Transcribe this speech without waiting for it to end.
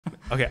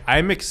Okay,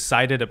 I'm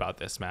excited about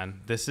this,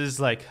 man. This is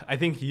like, I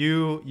think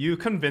you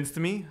convinced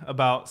me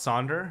about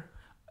Sonder.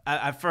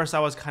 At first, I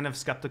was kind of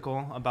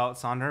skeptical about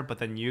Sonder, but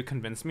then you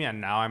convinced me,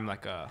 and now I'm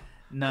like a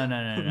No,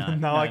 no, no, no. now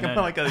no, like I'm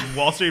no. like a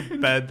Wall Street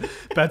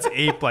bets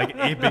ape, like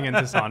aping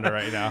into Sonder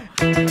right now.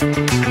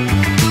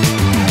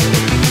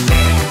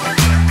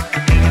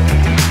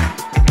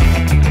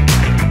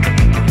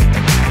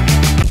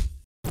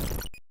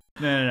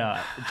 No.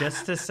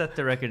 Just to set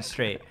the record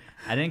straight,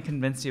 I didn't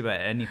convince you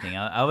about anything.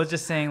 I was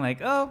just saying like,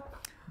 oh,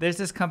 there's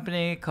this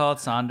company called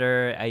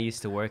Sonder. I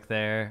used to work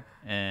there,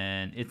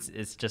 and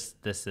it's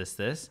just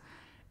this.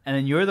 And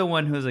then you're the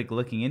one who's like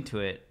looking into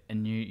it,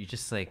 and you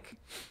just like,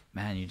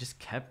 man, you just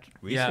kept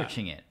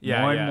researching it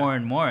more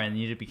and more, and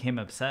you became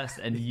obsessed.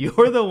 And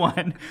you're the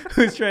one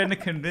who's trying to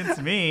convince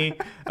me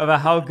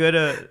about how good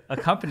a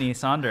company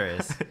Sonder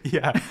is.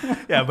 yeah.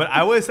 But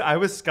I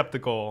was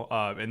skeptical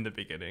in the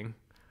beginning.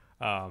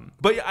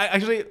 But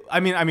I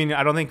mean,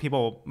 I don't think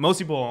most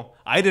people,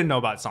 I didn't know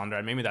about Sonder,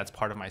 and maybe that's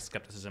part of my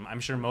skepticism. I'm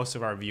sure most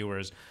of our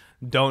viewers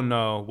don't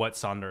know what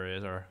Sonder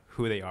is or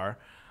who they are.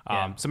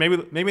 So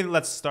maybe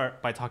let's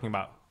start by talking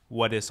about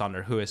what is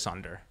Sonder, who is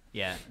Sonder.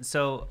 Yeah.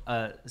 So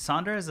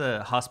Sonder is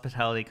a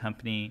hospitality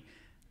company.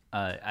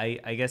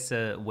 I guess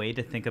a way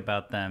to think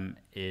about them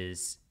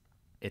is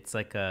it's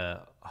like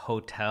a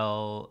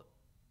hotel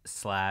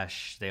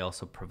 / they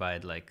also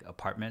provide like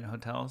apartment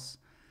hotels.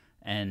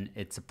 And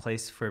it's a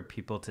place for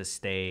people to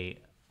stay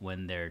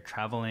when they're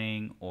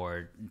traveling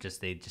or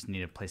they just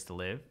need a place to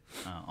live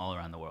all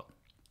around the world.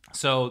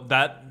 So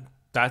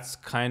that's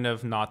kind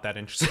of not that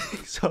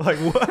interesting. So like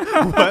what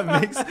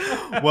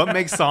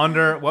makes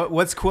Sonder,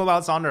 what's cool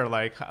about Sonder?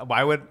 Like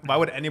why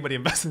would anybody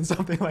invest in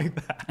something like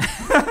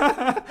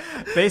that?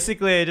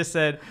 Basically, I just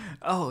said,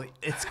 oh,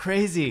 it's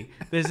crazy.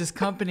 There's this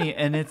company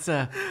and it's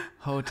a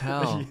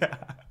hotel. Yeah.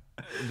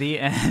 The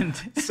end.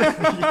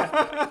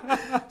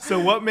 So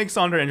what makes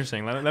Sonder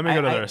interesting? Let me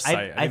go to their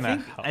site.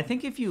 I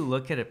think if you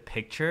look at a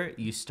picture,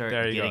 you start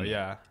there you getting go,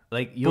 yeah. it.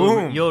 Like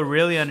you'll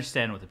really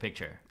understand with a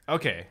picture.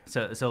 Okay.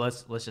 So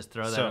let's just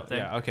throw that up there.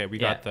 Yeah, okay, we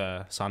got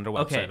the Sonder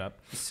website up.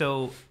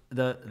 So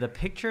the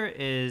picture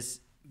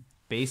is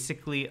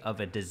basically of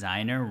a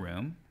designer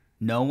room.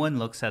 No one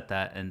looks at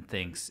that and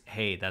thinks,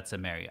 "Hey, that's a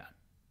Marriott."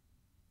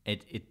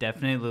 It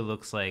definitely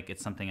looks like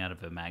it's something out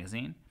of a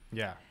magazine.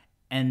 Yeah.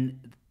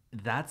 And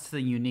that's the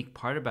unique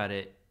part about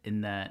it, in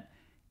that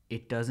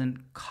it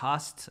doesn't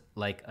cost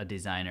like a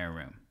designer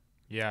room.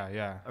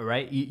 Yeah.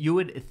 Right? You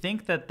would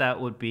think that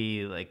would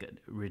be like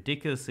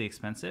ridiculously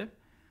expensive,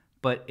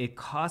 but it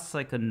costs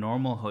like a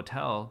normal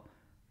hotel,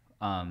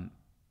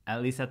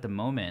 at least at the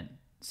moment.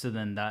 So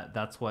then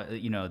that's what,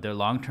 their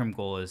long-term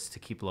goal is to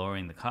keep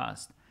lowering the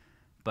cost.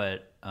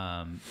 But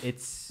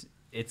it's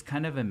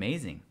kind of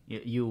amazing.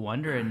 You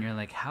wonder, and you're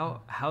like,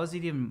 how is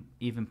it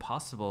even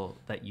possible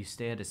that you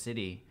stay at a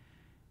city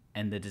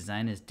and the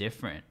design is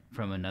different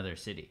from another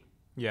city?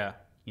 Yeah.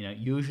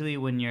 Usually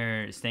when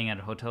you're staying at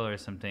a hotel or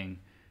something,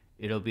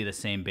 it'll be the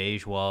same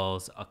beige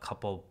walls, a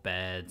couple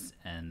beds,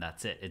 and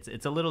that's it.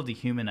 It's a little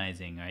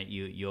dehumanizing, right?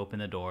 You open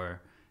the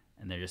door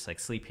and they're just like,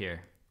 sleep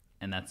here,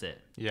 and that's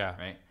it. Yeah.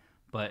 Right?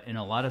 But in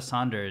a lot of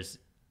Sonders,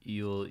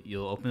 you'll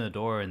open the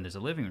door and there's a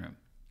living room.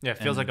 Yeah, it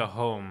feels like a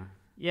home.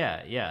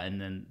 Yeah,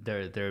 and then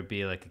there'd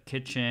be like a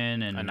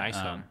kitchen and a nice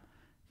home.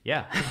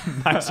 Yeah,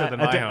 nicer than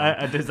my home.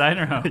 A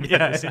designer home.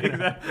 Yes. Yeah,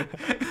 exactly.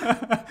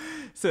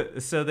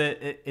 so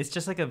that it's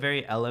just like a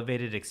very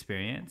elevated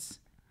experience,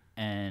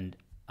 and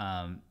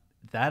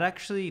that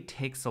actually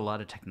takes a lot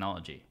of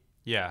technology.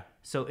 Yeah.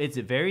 So it's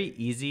very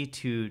easy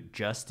to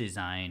just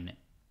design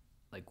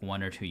like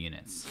 1 or 2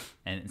 units,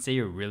 and say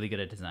you're really good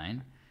at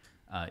design.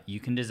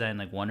 You can design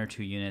like 1 or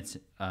 2 units,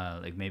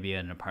 like maybe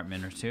an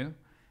apartment or 2,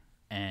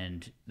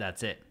 and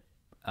that's it.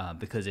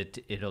 Because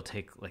it'll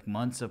take like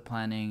months of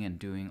planning and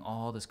doing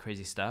all this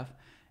crazy stuff,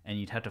 and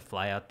you'd have to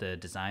fly out the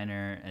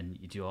designer and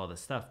you do all this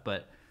stuff.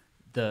 But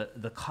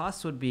the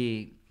cost would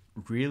be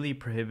really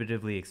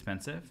prohibitively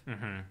expensive,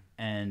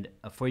 and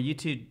for you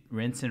to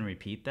rinse and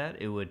repeat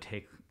that, it would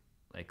take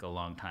like a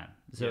long time.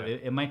 So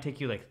it might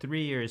take you like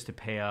 3 years to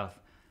pay off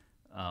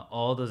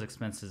all those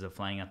expenses of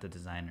flying out the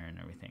designer and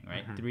everything,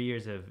 right? 3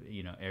 years of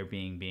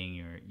Airbnb being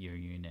your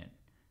unit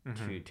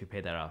to pay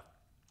that off.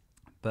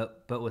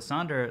 But with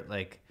Sonder,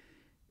 like,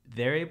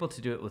 they're able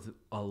to do it with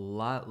a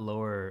lot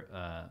lower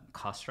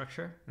cost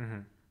structure,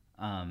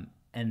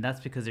 and that's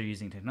because they're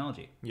using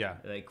technology. Yeah.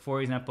 Like, for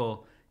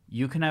example,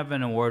 you can have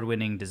an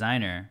award-winning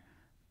designer,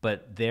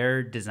 but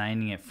they're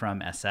designing it from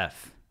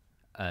SF.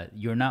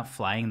 You're not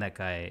flying that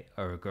guy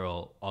or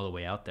girl all the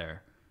way out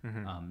there.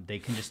 They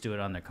can just do it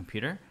on their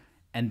computer.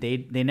 And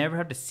they never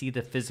have to see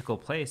the physical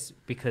place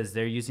because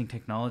they're using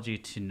technology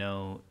to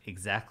know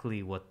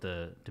exactly what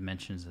the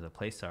dimensions of the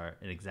place are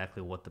and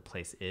exactly what the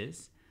place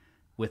is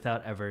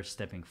without ever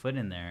stepping foot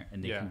in there,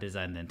 and they can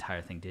design the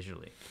entire thing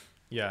digitally.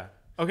 Yeah.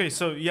 Okay,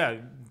 so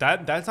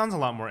that sounds a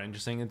lot more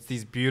interesting. It's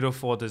these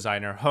beautiful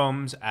designer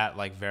homes at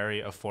like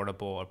very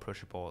affordable,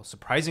 approachable,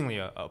 surprisingly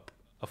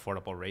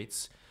affordable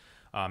rates,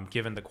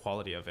 given the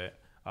quality of it.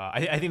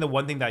 I think the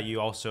one thing that you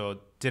also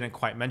didn't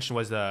quite mention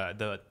was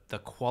the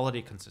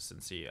quality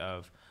consistency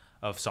of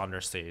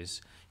Sonder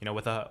stays. You know,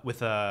 with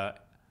a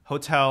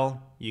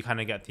hotel, you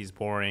kind of get these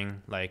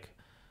boring, like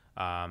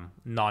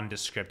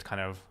nondescript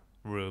kind of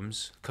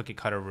rooms, cookie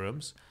cutter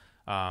rooms.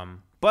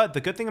 But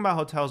the good thing about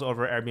hotels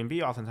over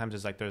Airbnb oftentimes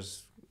is like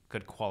there's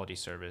good quality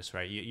service,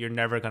 right? You're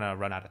never gonna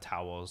run out of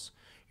towels.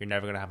 You're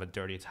never gonna have a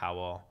dirty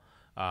towel.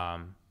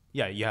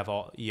 Yeah, you have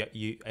all.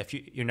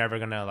 You're never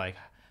gonna like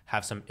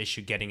have some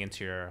issue getting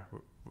into your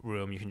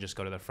room. You can just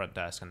go to the front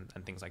desk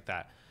and things like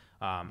that.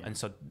 And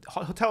so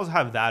hotels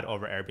have that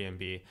over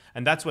Airbnb,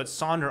 and that's what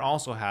Sonder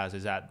also has,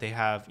 is that they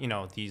have, you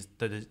know,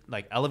 the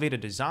like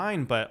elevated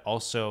design, but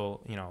also,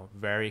 you know,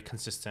 very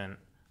consistent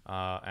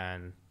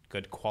and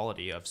good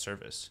quality of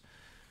service.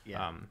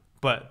 Yeah.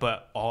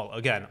 But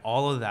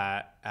all of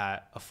that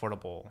at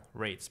affordable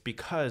rates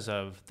because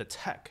of the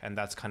tech, and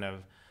that's kind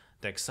of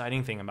the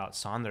exciting thing about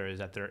Sonder, is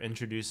that they're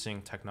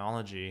introducing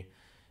technology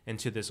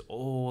into this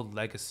old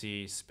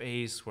legacy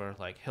space where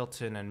like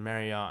Hilton and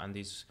Marriott and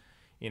these,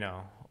 you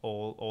know,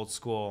 old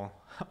school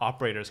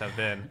operators have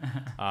been,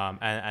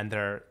 and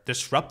they're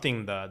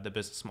disrupting the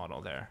business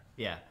model there.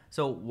 Yeah.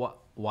 So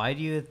why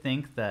do you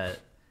think that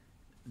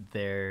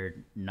they're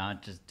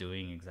not just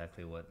doing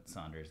exactly what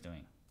Sonder is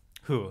doing?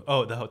 Who?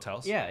 Oh, the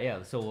hotels? Yeah,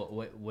 yeah. So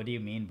what do you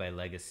mean by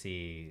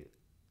legacy,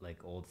 like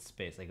old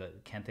space?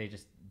 Like, can't they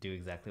just do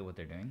exactly what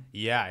they're doing?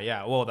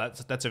 Yeah. Well,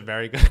 that's a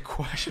very good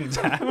question,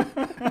 Sam.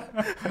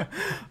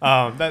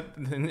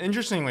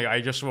 Interestingly,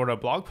 I just wrote a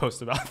blog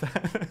post about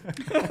that.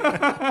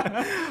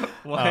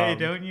 Why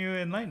don't you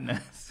enlighten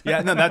us?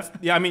 Yeah, no,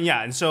 I mean,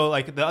 yeah. And so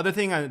like the other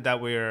thing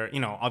that we're, you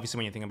know, obviously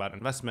when you think about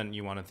investment,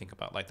 you want to think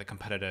about like the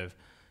competitive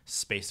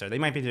space there. They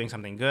might be doing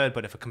something good,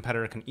 but if a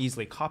competitor can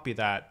easily copy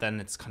that, then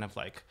it's kind of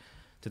like,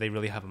 do they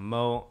really have a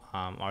moat?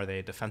 Are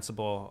they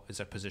defensible? Is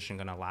their position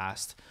going to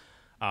last?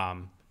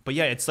 But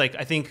yeah, it's like,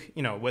 I think,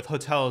 you know, with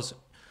hotels,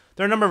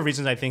 there are a number of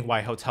reasons I think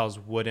why hotels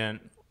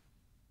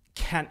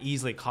can't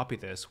easily copy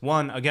this.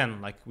 One,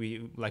 again, like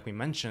we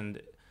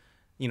mentioned,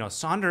 you know,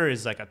 Sonder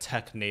is like a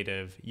tech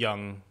native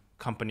young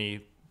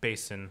company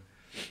based in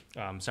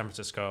San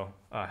Francisco,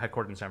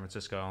 headquartered in San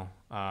Francisco,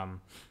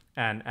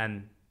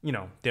 and you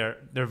know, they're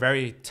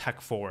very tech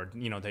forward.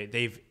 You know,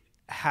 they've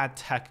had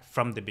tech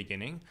from the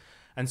beginning.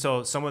 And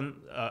so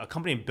a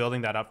company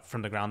building that up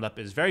from the ground up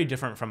is very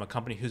different from a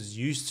company who's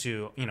used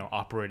to, you know,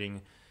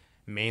 operating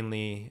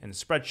mainly in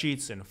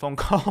spreadsheets and phone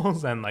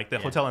calls, and like the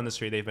hotel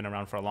industry, they've been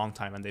around for a long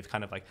time and they've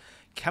kind of like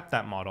kept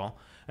that model.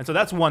 And so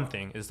that's one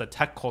thing, is the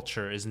tech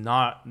culture is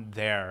not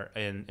there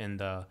in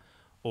the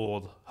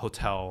old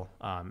hotel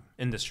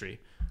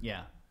industry.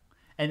 Yeah.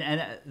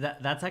 And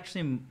that's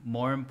actually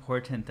more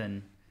important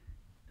than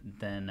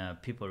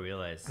people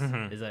realize.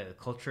 Is that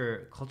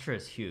culture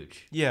is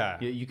huge. Yeah.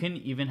 You can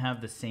even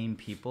have the same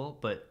people,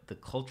 but the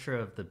culture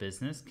of the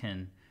business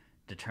can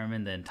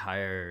determine the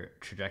entire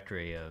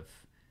trajectory of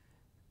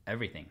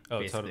everything. Oh,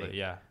 basically. totally.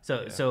 Yeah.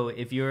 So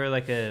if you're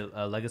like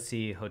a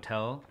legacy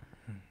hotel,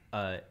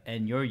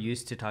 and you're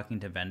used to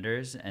talking to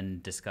vendors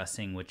and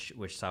discussing which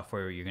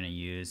software you're going to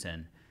use,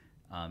 and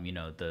you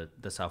know,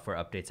 the software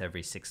updates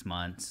every 6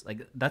 months,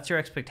 like that's your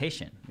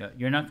expectation.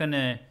 You're not going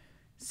to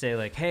say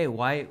like, hey,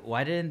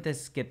 why didn't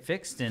this get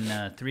fixed in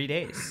 3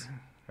 days,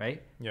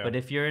 right? Yeah. But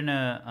if you're in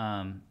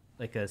a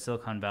like a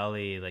Silicon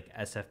Valley like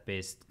SF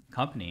based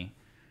company,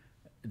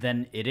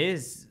 then it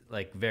is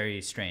like very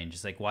strange.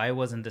 It's like, why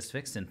wasn't this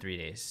fixed in 3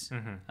 days?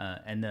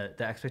 And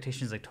the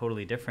expectation is like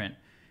totally different,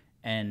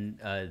 and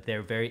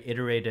they're very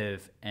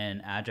iterative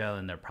and agile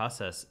in their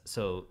process.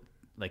 So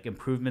like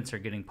improvements are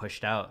getting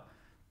pushed out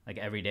like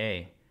every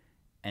day.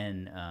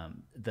 And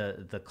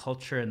the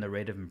culture and the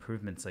rate of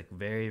improvement's like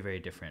very, very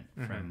different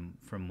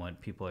from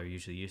what people are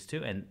usually used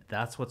to, and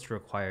that's what's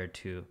required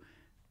to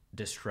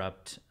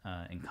disrupt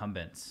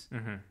incumbents.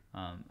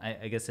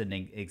 I guess an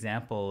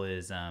example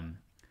is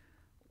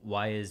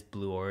why is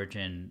Blue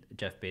Origin,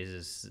 Jeff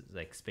Bezos'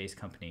 like space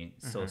company,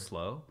 so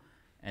slow?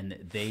 And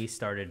they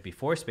started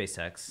before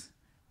SpaceX,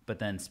 but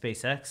then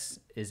SpaceX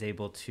is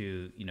able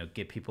to, you know,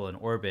 get people in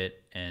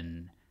orbit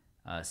and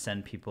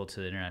send people to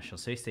the International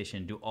Space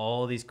Station, do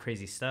all these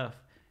crazy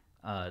stuff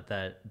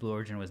that Blue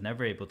Origin was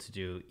never able to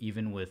do,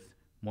 even with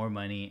more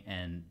money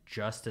and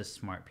just as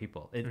smart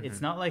people.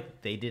 It's not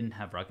like they didn't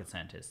have rocket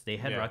scientists. They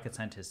had rocket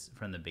scientists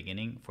from the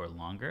beginning for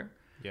longer.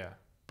 Yeah.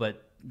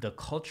 But the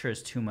culture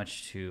is too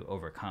much to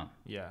overcome.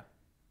 Yeah.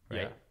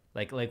 Right?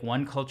 Yeah. Like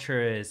one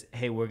culture is,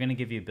 hey, we're going to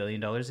give you $1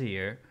 billion a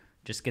year.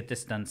 Just get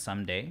this done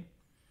someday.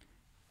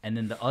 And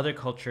then the other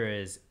culture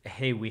is,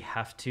 hey, we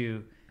have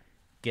to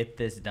get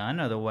this done,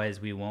 otherwise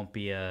we won't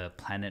be a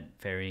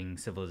planet-faring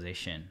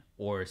civilization,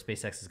 or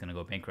SpaceX is going to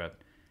go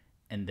bankrupt.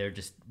 And they're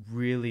just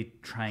really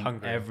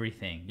trying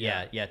everything,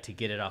 to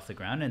get it off the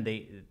ground. And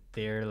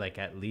they're like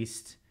at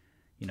least,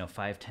 you know,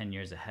 5-10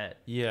 years ahead.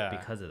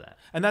 Because of that.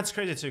 And that's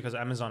crazy too, because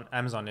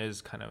Amazon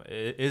is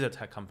is a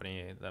tech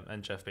company,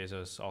 and Jeff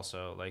Bezos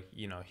also, like,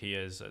 you know, he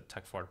is a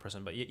tech forward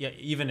person. But yeah,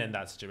 even in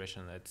that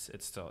situation, it's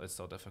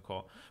still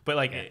difficult. But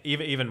like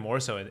even more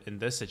so in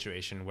this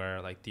situation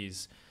where like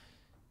these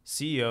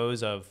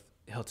CEOs of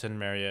Hilton,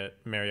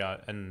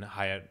 Marriott, and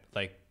Hyatt,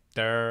 like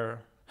they're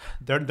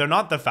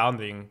not the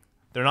founding.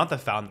 They're not the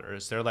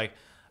founders. They're like,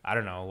 I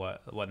don't know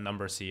what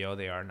number CEO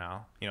they are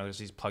now. You know, there's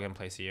these plug and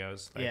play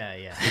CEOs. Like, yeah.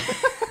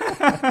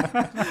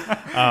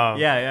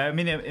 Yeah. I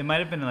mean, it might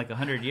have been like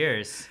 100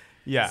 years.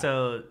 Yeah.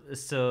 So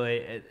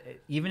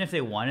even if they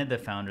wanted the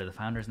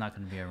founder's not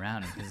going to be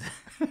around.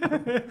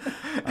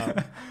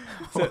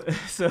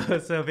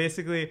 So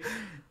basically,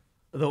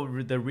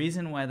 the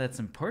reason why that's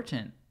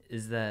important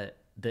is that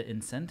the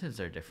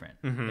incentives are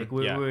different. Mm-hmm. Like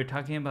we were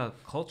talking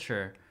about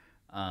culture.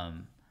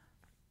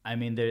 I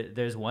mean,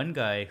 there's one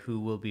guy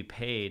who will be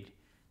paid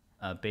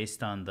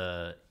based on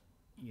the,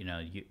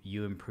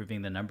 you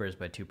improving the numbers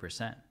by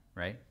 2%,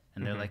 right?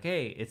 And they're like,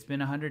 hey, it's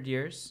been 100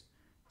 years.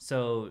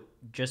 So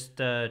just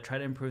try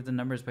to improve the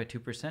numbers by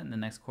 2% in the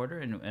next quarter,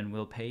 and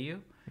we'll pay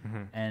you,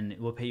 and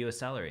we'll pay you a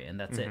salary, and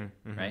that's it,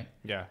 right?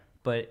 Yeah.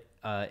 But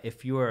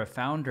if you are a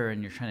founder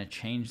and you're trying to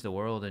change the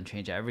world and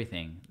change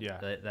everything,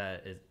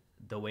 that is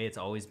the way it's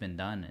always been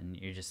done, and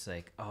you're just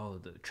like, oh,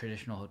 the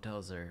traditional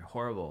hotels are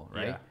horrible,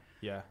 right?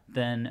 Yeah.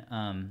 Then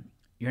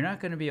you're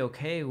not going to be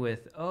okay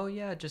with, oh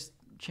yeah, just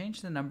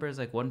change the numbers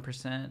like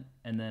 1%,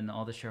 and then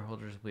all the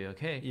shareholders will be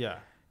okay. Yeah.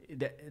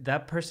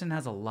 That person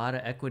has a lot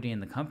of equity in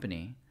the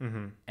company,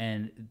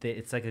 and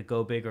it's like a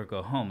go big or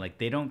go home. Like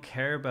they don't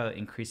care about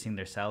increasing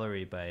their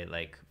salary by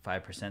like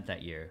 5%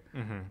 that year.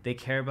 They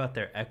care about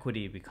their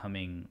equity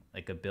becoming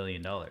like $1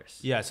 billion.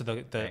 Yeah. So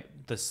the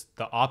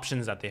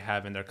options that they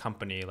have in their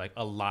company like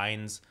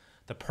aligns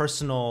the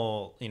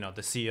personal, the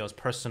CEO's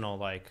personal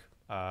like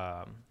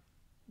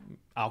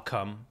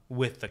outcome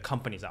with the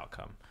company's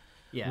outcome.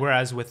 Yeah.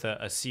 Whereas with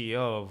a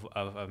CEO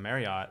of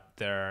Marriott,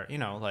 they're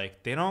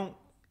like they don't.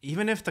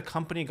 Even if the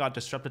company got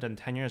disrupted in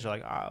 10 years, they're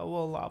like, I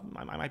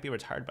might be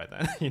retired by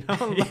then,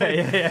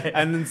 Yeah.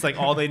 And it's like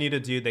all they need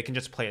to do, they can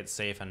just play it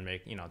safe and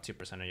make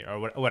 2% a year or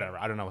whatever.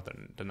 I don't know what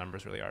the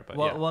numbers really are,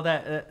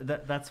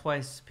 but that's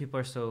why people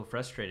are so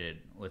frustrated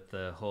with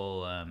the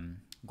whole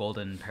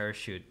golden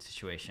parachute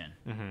situation,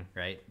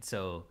 right?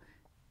 So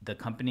the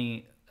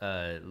company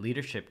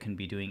leadership can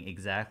be doing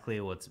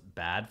exactly what's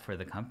bad for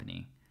the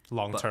company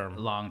long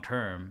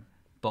term.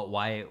 But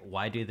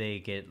why do they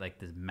get like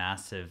this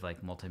massive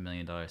like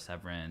multi-million-dollar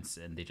severance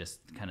and they just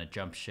kind of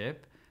jump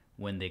ship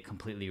when they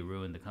completely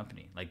ruin the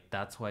company? Like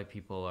that's why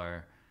people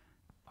are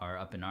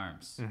up in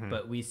arms.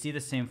 But we see the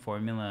same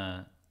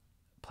formula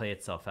play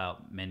itself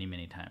out many,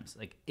 many times.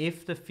 Like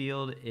if the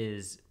field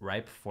is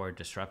ripe for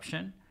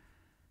disruption,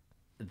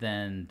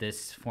 then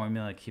this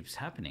formula keeps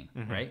happening,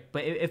 right?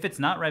 But if it's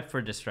not ripe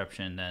for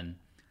disruption, then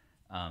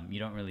you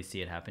don't really see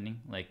it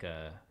happening. Like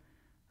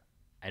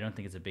I don't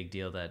think it's a big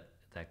deal that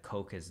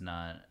Coke is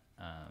not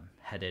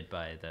headed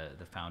by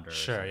the founder.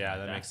 Sure, yeah,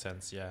 that makes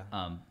sense, yeah.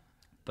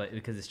 But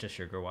because it's just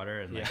sugar water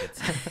and like it's,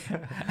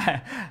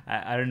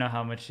 I don't know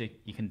how much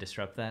you can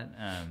disrupt that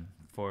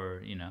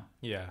for.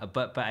 Yeah.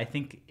 But I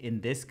think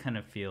in this kind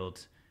of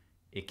field,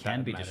 it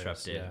can be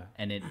disrupted,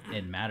 and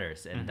it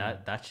matters, and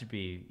that should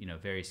be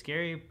very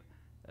scary.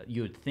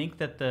 You would think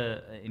that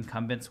the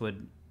incumbents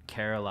would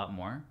care a lot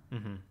more,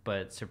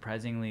 but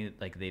surprisingly,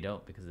 like they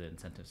don't because of the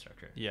incentive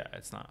structure. Yeah,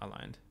 it's not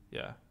aligned.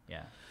 Yeah.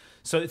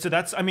 So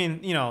that's,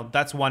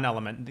 that's one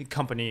element, the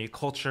company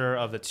culture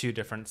of the two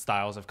different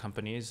styles of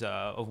companies,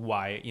 of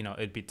why,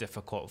 it'd be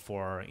difficult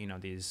for,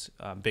 these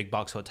big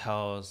box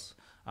hotels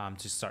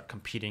to start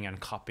competing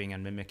and copying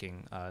and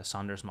mimicking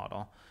Sonder's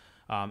model.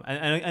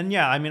 And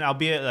yeah, I mean,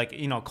 albeit like,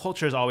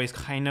 culture is always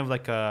kind of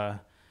like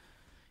a,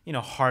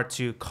 hard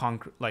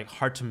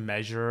to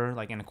measure,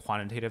 like in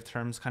quantitative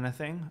terms kind of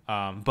thing.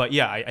 But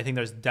yeah, I think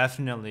there's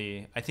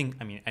definitely,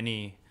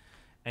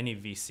 any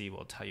VC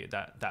will tell you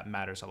that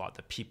matters a lot.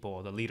 The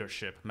people, the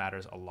leadership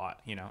matters a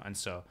lot, and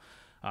so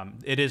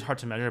it is hard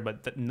to measure,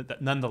 but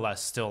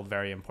nonetheless still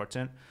very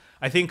important.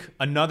 I think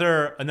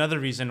another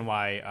reason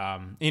why,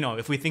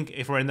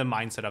 if we're in the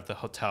mindset of the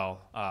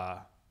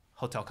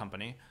hotel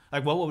company,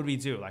 like what would we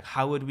do? Like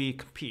how would we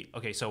compete?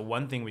 Okay, so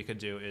one thing we could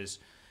do is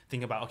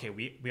think about, okay,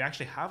 we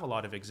actually have a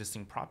lot of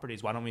existing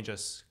properties. Why don't we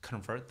just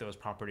convert those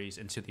properties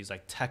into these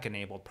like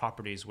tech-enabled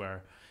properties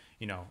where,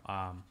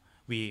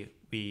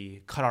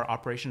 we cut our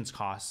operations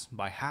costs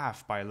by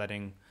half by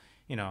letting,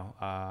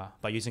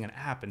 by using an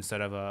app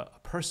instead of a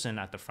person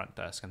at the front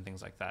desk and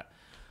things like that.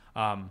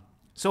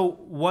 So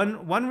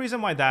one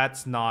reason why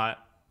that's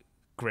not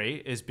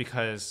great is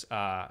because,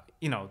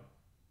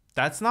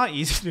 that's not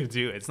easy to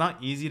do. It's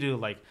not easy to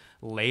like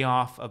lay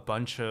off a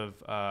bunch of,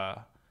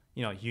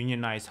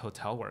 unionized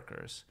hotel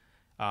workers.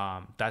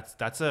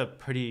 That's a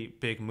pretty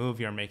big move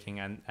you're making,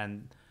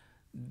 and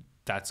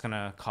that's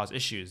gonna cause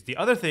issues. The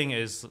other thing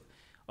is,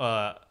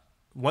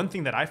 one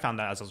thing that I found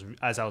that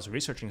as I was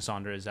researching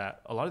Sonder is that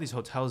a lot of these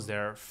hotels,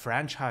 they're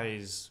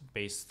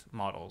franchise-based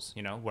models,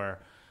 where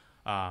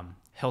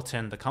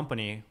Hilton, the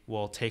company,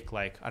 will take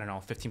like, I don't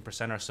know,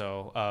 15% or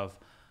so of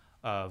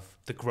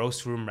the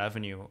gross room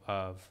revenue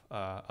of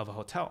a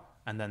hotel,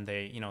 and then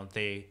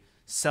they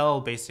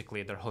sell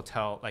basically their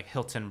hotel, like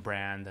Hilton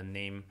brand and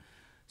name,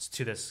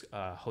 to this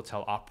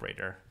hotel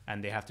operator,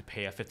 and they have to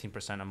pay a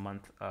 15% a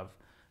month of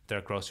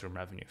their gross room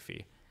revenue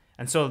fee.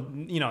 And so,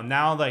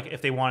 now like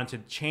if they wanted to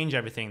change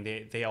everything,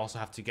 they also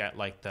have to get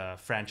like the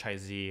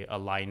franchisee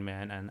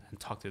alignment and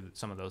talk through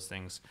some of those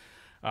things.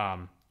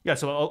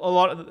 So a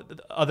lot of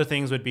the other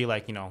things would be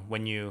like,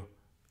 when you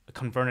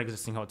convert an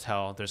existing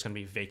hotel, there's going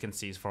to be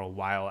vacancies for a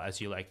while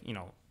as you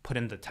put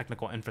in the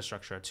technical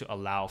infrastructure to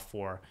allow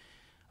for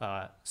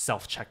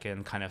self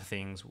check-in kind of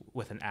things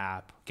with an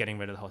app, getting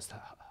rid of the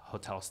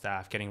hotel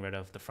staff, getting rid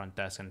of the front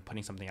desk and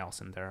putting something else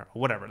in there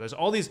or whatever. There's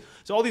all these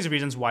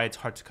reasons why it's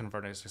hard to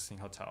convert an existing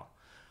hotel.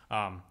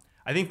 I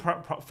think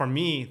for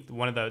me,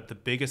 one of the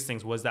biggest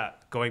things was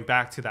that going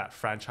back to that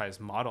franchise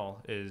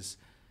model is,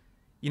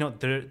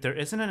 there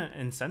isn't an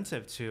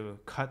incentive to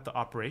cut the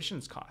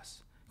operations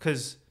costs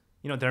because,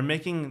 Hilton's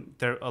making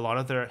a lot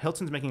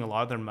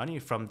of their money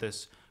from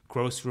this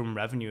gross room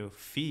revenue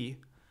fee,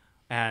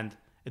 and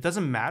it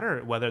doesn't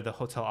matter whether the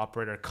hotel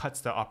operator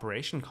cuts the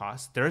operation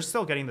costs; they're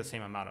still getting the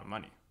same amount of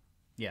money.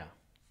 Yeah.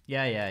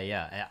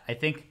 I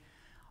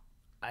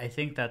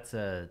think that's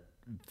a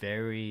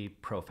very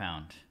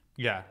profound.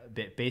 Yeah.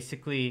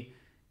 Basically,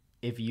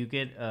 if you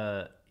get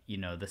the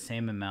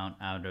same amount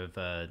out of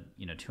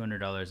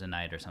 $200 a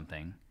night or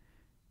something,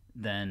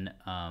 then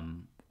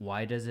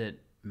why does it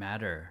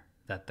matter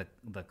that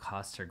the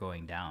costs are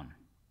going down?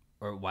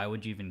 Or why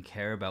would you even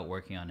care about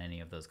working on any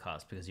of those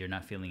costs? Because you're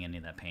not feeling any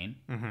of that pain.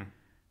 Mm-hmm.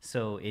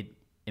 So it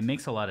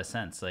makes a lot of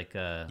sense. Like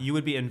you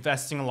would be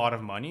investing a lot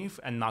of money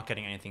and not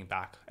getting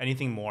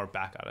anything more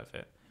back out of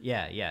it.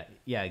 Yeah,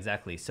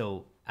 exactly.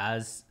 So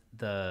as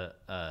the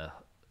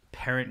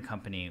parent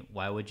company,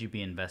 why would you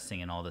be investing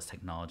in all this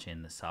technology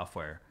and the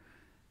software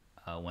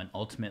when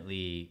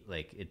ultimately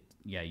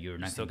you're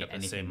not going to get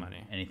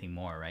anything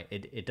more, right?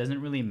 It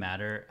doesn't really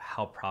matter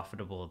how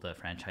profitable the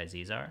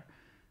franchisees are.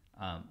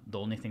 The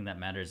only thing that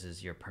matters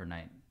is your per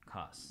night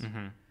costs.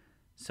 Mm-hmm.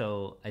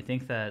 So I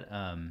think that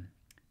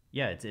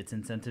it's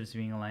incentives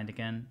being aligned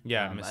again.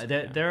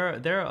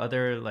 There are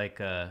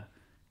other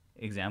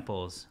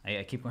examples.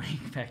 I keep going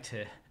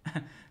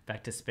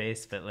back to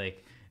space, but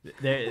like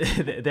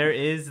there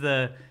is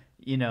the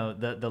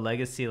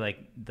legacy,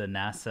 like the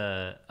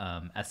NASA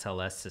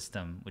SLS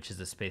system, which is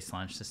the space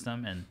launch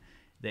system, and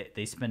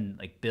they spend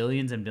like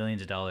billions and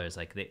billions of dollars.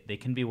 Like they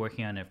can be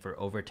working on it for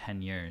over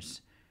 10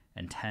 years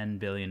and $10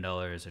 billion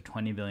or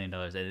 $20 billion.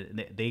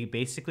 They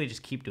basically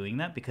just keep doing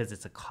that because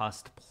it's a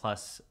cost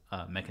plus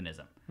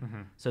mechanism.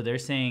 Mm-hmm. So they're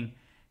saying,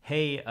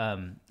 hey,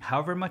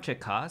 however much it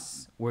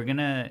costs, we're going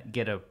to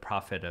get a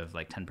profit of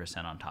like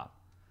 10% on top.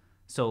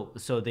 So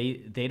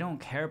they don't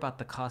care about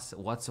the costs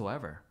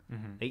whatsoever.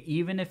 Mm-hmm.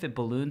 Even if it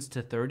balloons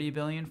to 30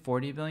 billion,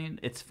 40 billion,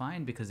 it's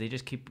fine because they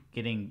just keep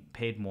getting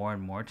paid more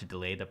and more to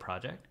delay the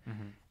project.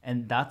 Mm-hmm.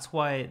 And that's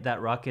why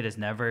that rocket is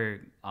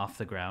never off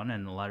the ground.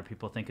 And a lot of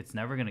people think it's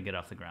never going to get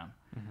off the ground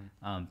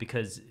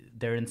because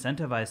they're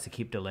incentivized to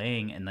keep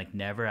delaying and like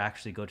never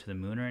actually go to the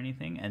moon or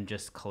anything and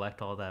just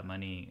collect all that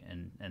money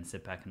and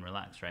sit back and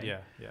relax, right? Yeah.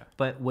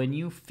 But when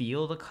you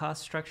feel the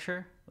cost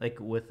structure, like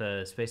with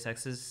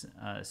SpaceX's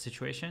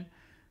situation,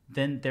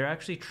 then they're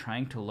actually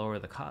trying to lower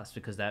the cost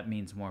because that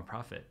means more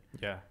profit.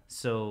 Yeah.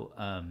 So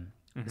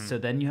so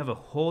then you have a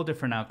whole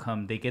different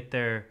outcome. They get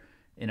there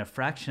in a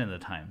fraction of the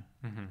time.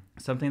 Mm-hmm.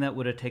 Something that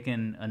would have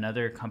taken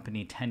another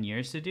company 10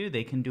 years to do,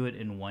 they can do it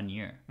in 1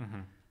 year. Mm-hmm.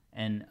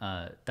 And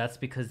that's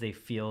because they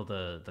feel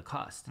the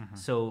cost. Mm-hmm.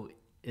 So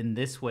in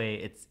this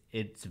way,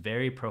 it's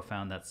very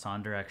profound that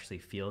Sonder actually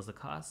feels the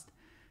cost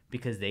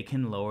because they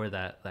can lower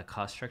that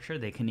cost structure.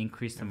 They can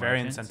increase the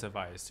margins. Very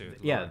incentivized too.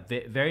 Yeah,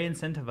 very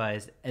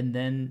incentivized. And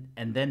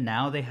then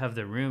now they have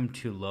the room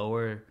to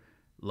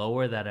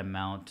lower that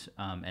amount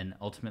and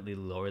ultimately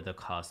lower the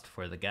cost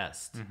for the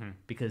guest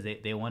because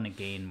they want to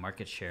gain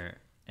market share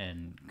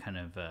and kind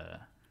of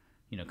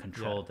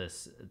control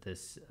this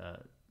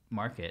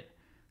market.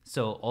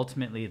 So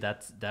ultimately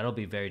that'll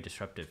be very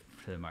disruptive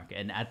for the market.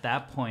 And at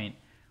that point,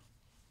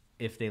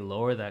 if they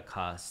lower that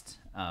cost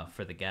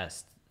for the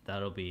guest,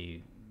 that'll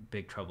be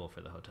big trouble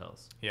for the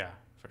hotels. Yeah,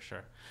 for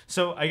sure.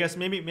 So I guess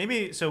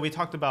maybe so we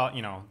talked about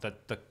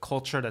the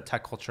culture, the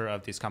tech culture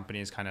of these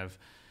companies kind of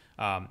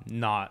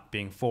not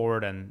being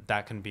forward, and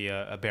that can be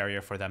a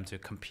barrier for them to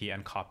compete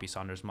and copy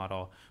Sonder's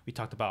model. We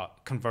talked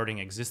about converting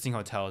existing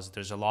hotels.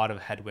 There's a lot of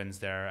headwinds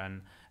there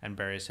and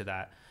barriers to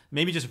that.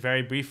 Maybe just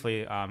very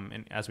briefly,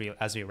 and as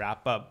we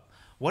wrap up,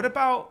 what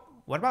about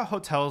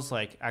hotels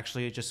like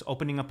actually just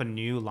opening up a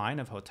new line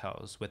of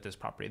hotels with this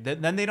property?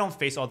 Then they don't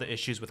face all the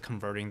issues with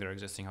converting their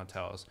existing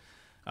hotels.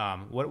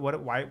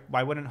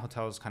 Why wouldn't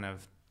hotels kind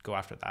of go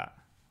after that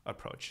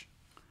approach?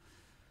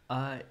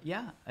 I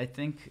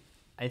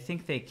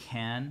think they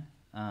can.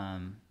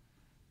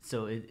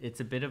 So it's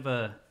a bit of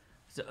a.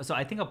 So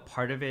I think a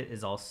part of it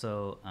is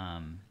also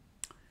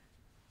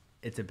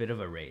it's a bit of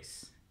a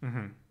race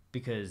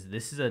because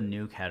this is a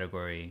new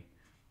category.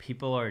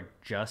 People are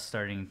just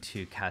starting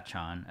to catch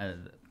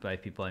on. By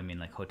people, I mean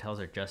like hotels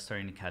are just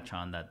starting to catch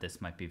on that this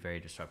might be very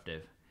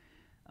disruptive.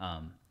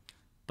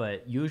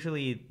 But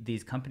usually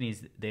these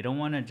companies, they don't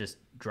want to just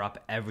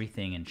drop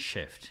everything and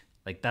shift.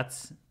 Like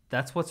that's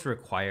what's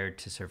required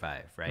to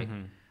survive, right?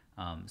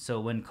 So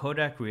when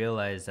Kodak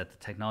realized that the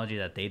technology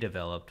that they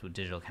developed with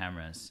digital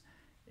cameras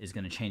is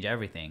going to change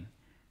everything,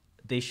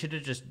 they should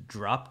have just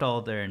dropped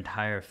all their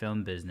entire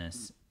film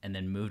business and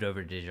then moved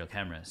over to digital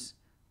cameras.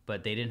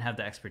 But they didn't have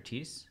the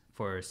expertise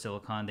for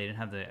silicon. They didn't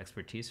have the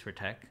expertise for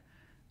tech.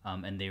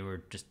 And they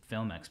were just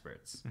film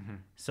experts.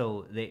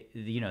 So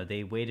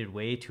they waited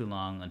way too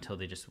long until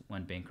they just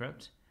went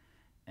bankrupt.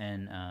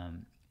 And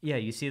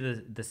you see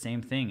the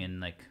same thing in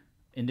like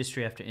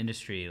industry after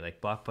industry,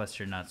 like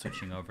Blockbuster not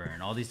switching over,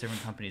 and all these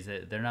different companies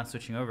that they're not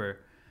switching over.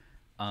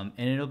 And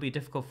it'll be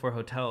difficult for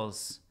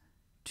hotels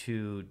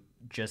to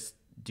just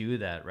do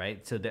that,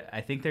 right? So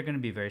I think they're going to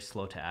be very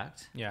slow to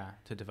act. Yeah,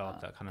 to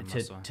develop that kind of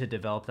muscle. To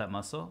develop that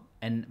muscle.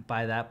 And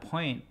by that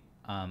point,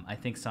 I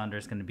think Sonder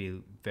is going to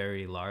be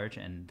very large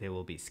and they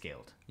will be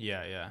scaled.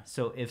 Yeah.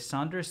 So if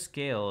Sonder's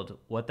scaled,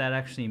 what that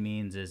actually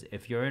means is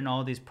if you're in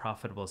all these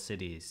profitable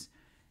cities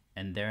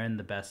and they're in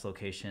the best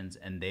locations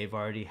and they've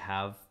already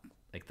have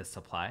like the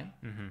supply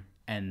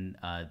and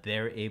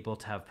they're able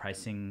to have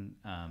pricing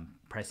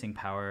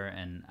power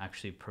and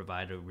actually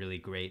provide a really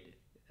great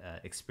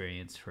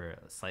experience for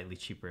a slightly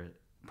cheaper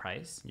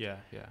price. Yeah.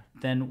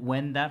 Then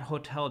when that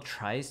hotel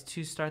tries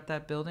to start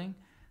that building,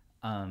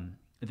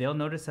 they'll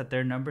notice that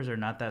their numbers are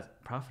not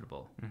that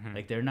profitable.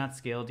 Like they're not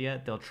scaled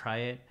yet. They'll try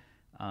it.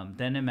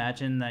 Then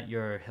imagine that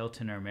you're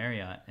Hilton or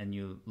Marriott and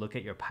you look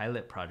at your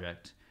pilot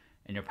project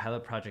and your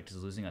pilot project is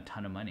losing a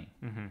ton of money.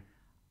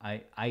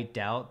 I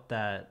doubt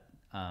that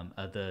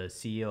the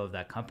CEO of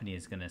that company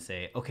is going to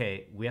say,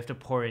 okay, we have to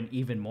pour in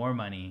even more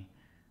money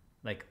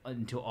like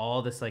into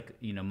all this like,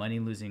 money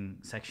losing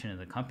section of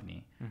the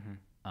company.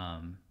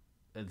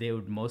 They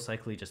would most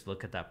likely just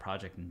look at that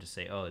project and just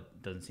say, oh, it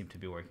doesn't seem to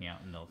be working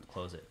out, and they'll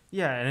close it.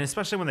 Yeah, and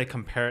especially when they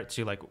compare it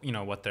to like,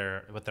 what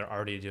they're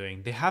already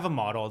doing. They have a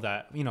model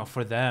that,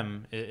 for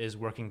them is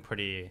working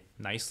pretty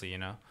nicely,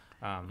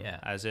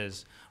 as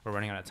is. We're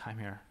running out of time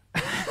here.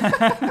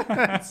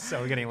 So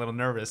we're getting a little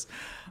nervous.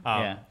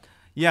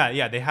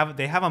 Yeah, they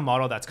have a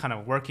model that's kind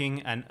of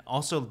working, and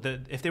also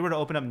if they were to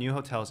open up new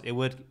hotels, it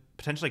would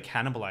potentially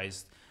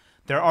cannibalize.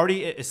 They're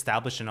already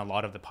established in a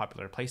lot of the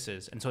popular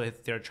places, and so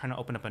if they're trying to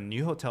open up a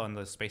new hotel in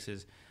those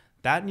spaces,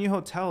 that new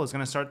hotel is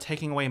going to start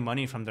taking away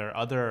money from their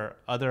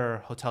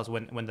other hotels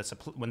when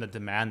the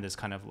demand is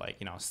kind of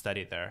like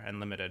steady there and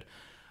limited.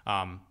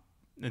 And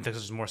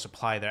there's more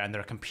supply there, and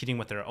they're competing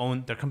with their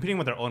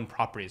own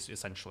properties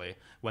essentially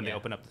when they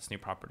open up this new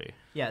property.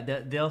 Yeah,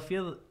 they'll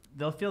feel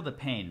the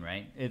pain,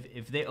 right?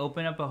 If they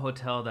open up a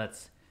hotel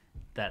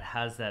that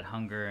has that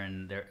hunger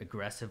and they're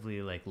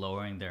aggressively like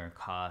lowering their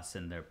costs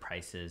and their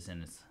prices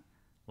and it's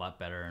a lot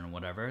better and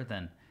whatever,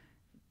 then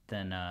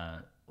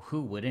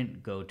who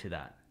wouldn't go to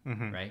that,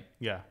 right?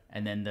 Yeah.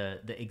 And then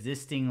the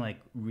existing like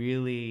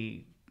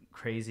really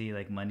crazy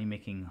like money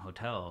making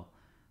hotel,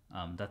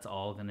 that's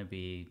all gonna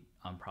be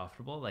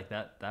unprofitable. Like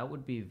that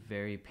would be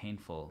very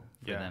painful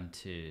for them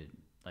to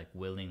like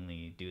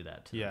willingly do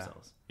that to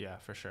themselves. Yeah,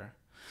 for sure.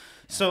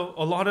 So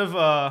a lot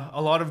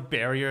of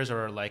barriers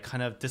or like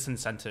kind of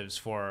disincentives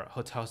for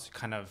hotels to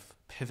kind of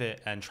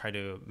pivot and try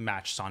to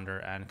match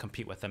Sonder and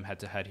compete with them head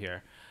to head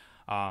here.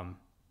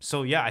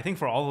 So yeah, I think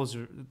for all those,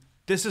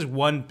 this is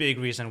one big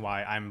reason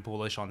why I'm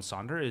bullish on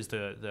Sonder is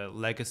the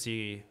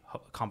legacy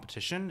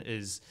competition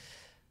is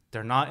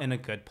they're not in a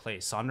good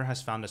place. Sonder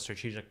has found a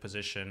strategic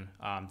position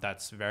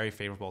that's very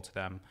favorable to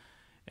them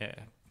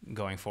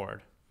going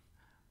forward.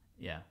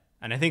 Yeah,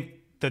 and I think.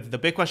 The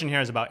big question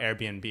here is about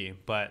Airbnb,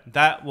 but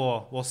that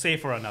we'll save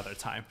for another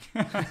time.